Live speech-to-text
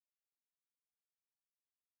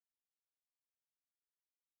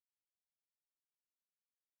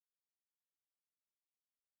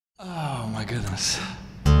Oh my goodness.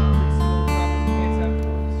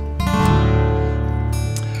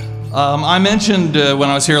 I mentioned when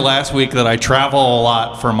I was here last week that I travel a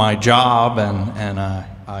lot for my job, and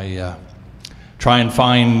I try and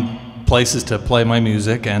find places to play my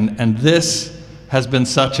music, and this has been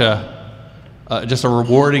such just a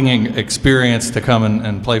rewarding experience to come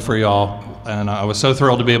and play for y'all, and I was so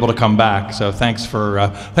thrilled to be able to come back. So thanks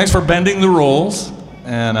for bending the rules,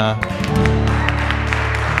 and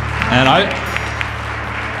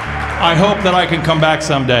I hope that I can come back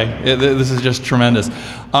someday. This is just tremendous.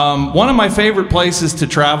 One of my favorite places to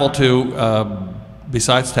travel to,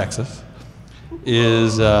 besides Texas,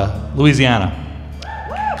 is Louisiana.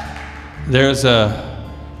 There's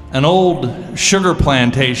an old sugar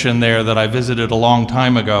plantation there that I visited a long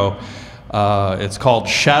time ago. It's called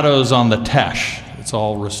Shadows on the Teche. It's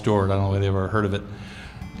all restored. I don't know if you've ever heard of it.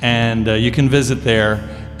 And you can visit there.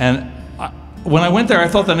 And when I went there, I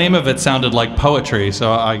thought the name of it sounded like poetry,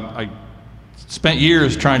 so I spent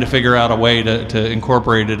years trying to figure out a way to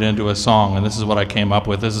incorporate it into a song, and this is what I came up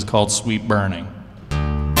with. This is called Sweet Burning.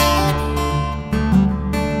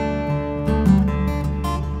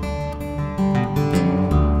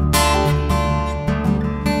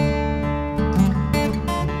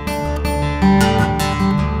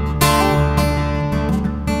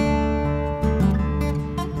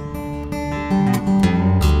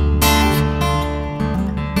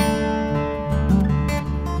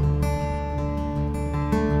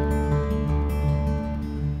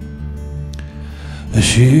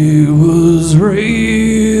 She was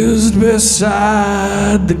raised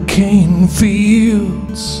beside the cane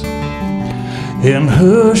fields, in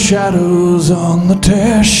her shadows on the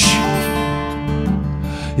Teche.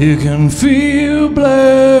 You can feel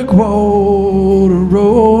black water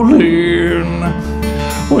rolling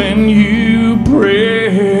when you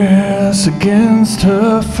press against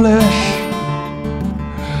her flesh,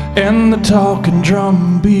 and the talking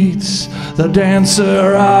drum beats, the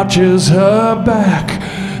dancer arches her back,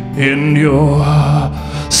 and you're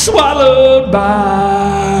swallowed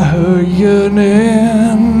by her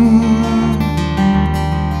yearning.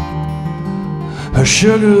 Her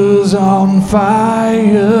sugar's on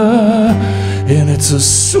fire, and it's a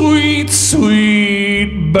sweet,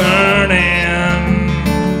 sweet burning.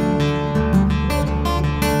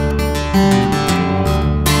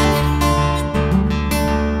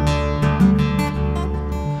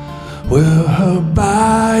 Well, her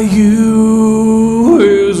bayou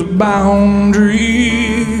is a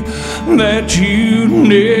boundary that you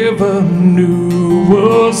never knew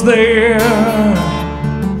was there.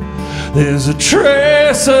 There's a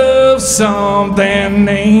trace of something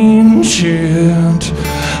ancient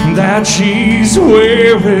that she's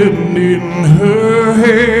wearing in her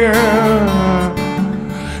hair,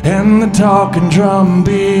 and the talking drum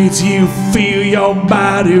beats, you feel your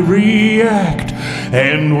body react,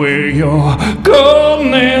 and where you're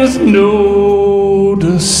going there's no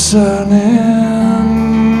discerning.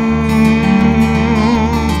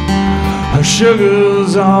 Her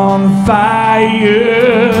sugar's on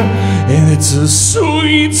fire, and it's a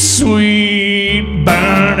sweet, sweet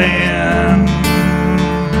burning.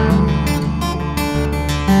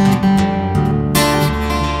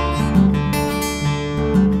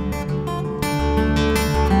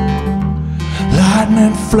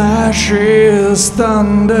 Lightning flashes,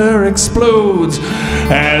 thunder explodes,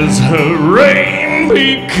 as her rain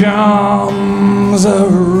becomes a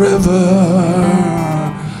river.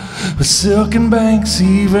 With silken banks,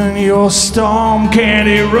 even your storm can't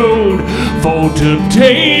erode, for to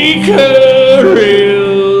take her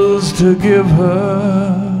is to give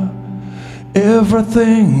her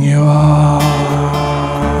everything you are.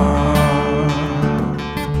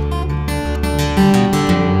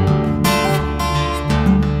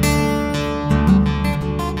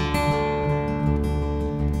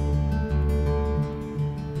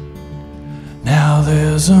 Now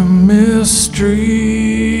there's a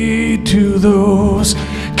mystery to those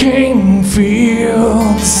cane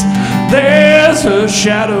fields. There's a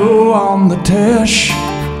shadow on the Teche.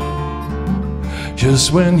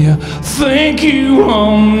 Just when you think you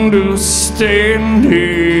understand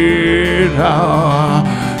it,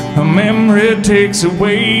 a memory takes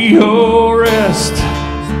away your rest,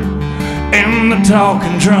 and the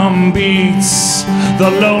talking drum beats,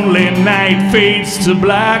 the lonely night fades to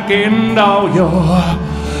black, and all you're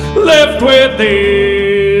left with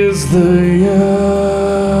is the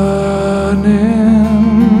yearning.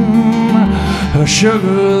 Her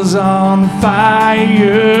sugar's on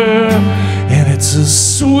fire, and it's a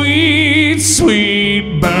sweet,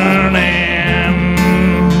 sweet burning.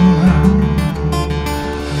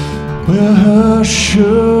 Well, her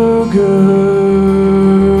sugar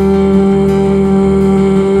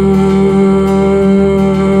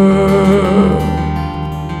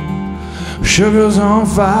Sugar's on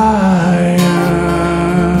fire.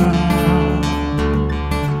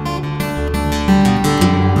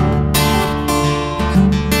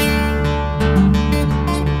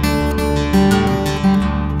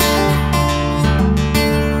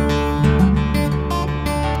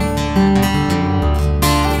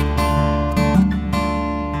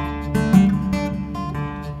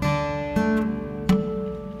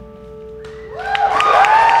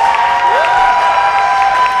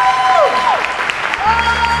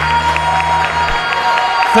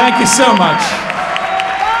 Thank you so much.